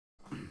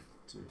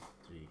2,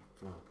 3,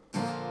 4.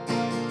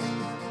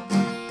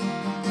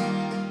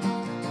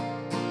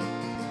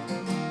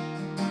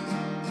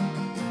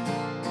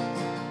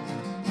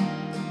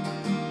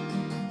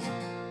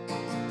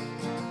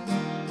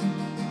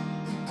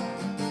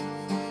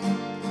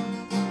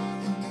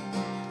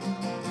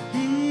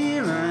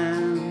 Here I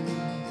am,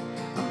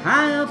 I'm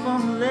high up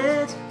on the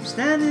ledge, I'm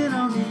standing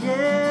on the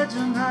edge,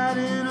 I'm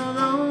hiding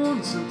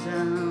alone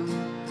sometime.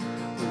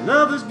 The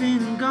lover's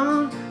been and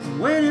gone, I'm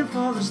waiting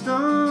for the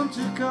storm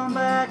to come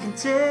back and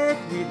take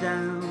me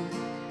down.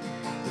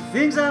 The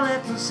things I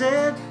left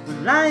unsaid were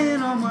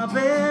lying on my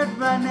bed,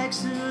 right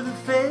next to the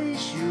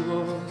face you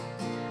wore.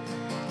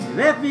 You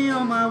left me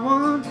on my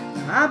own,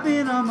 I've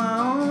been on my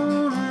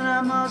own, and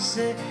I must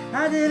say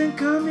I didn't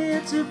come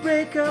here to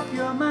break up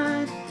your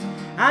mind.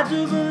 I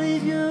do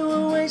believe you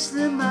were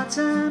wasting my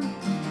time.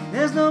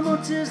 There's no more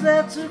tears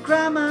left to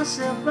cry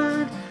myself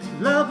blind.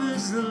 Love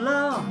is the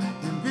law,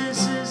 and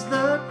this is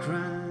the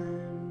crime.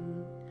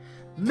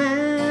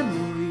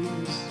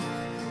 Memories,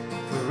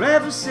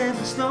 forever set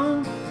in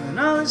stone. When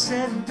all is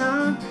said and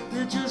done,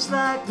 they're just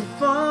like the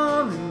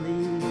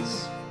falling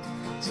leaves.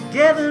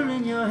 Together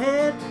in your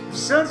head, the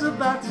sun's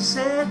about to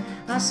set.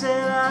 I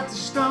sail out to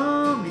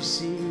stormy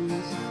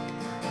seas,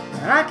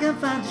 but I can't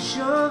find the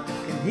shore,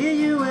 can't hear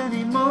you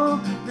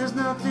anymore. There's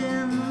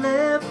nothing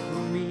left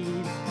for me.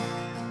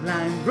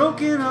 Lying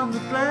broken on the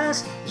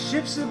glass, the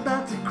ship's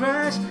about to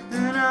crash,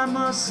 and I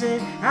must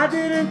say I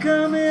didn't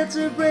come here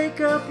to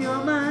break up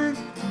your mind.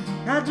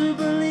 I do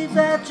believe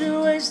that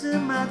you're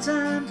wasting my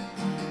time.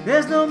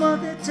 There's no more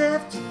that's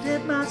left to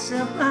get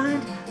myself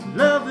blind.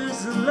 Love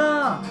is the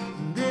law,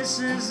 and this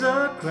is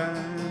a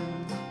crime.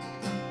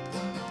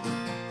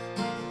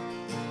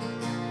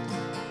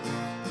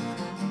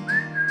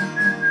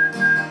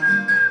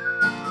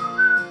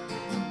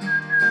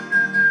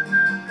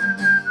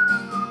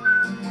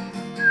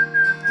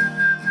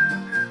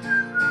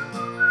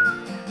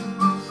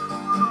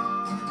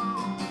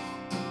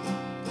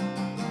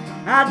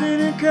 I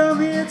didn't come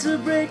here to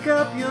break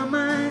up your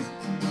mind.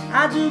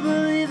 I do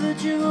believe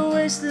that you were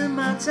wasting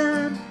my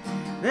time.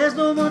 There's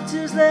no more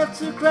tears left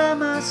to cry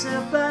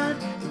myself blind.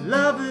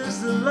 Love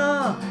is the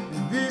law,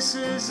 and this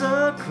is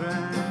a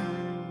crime.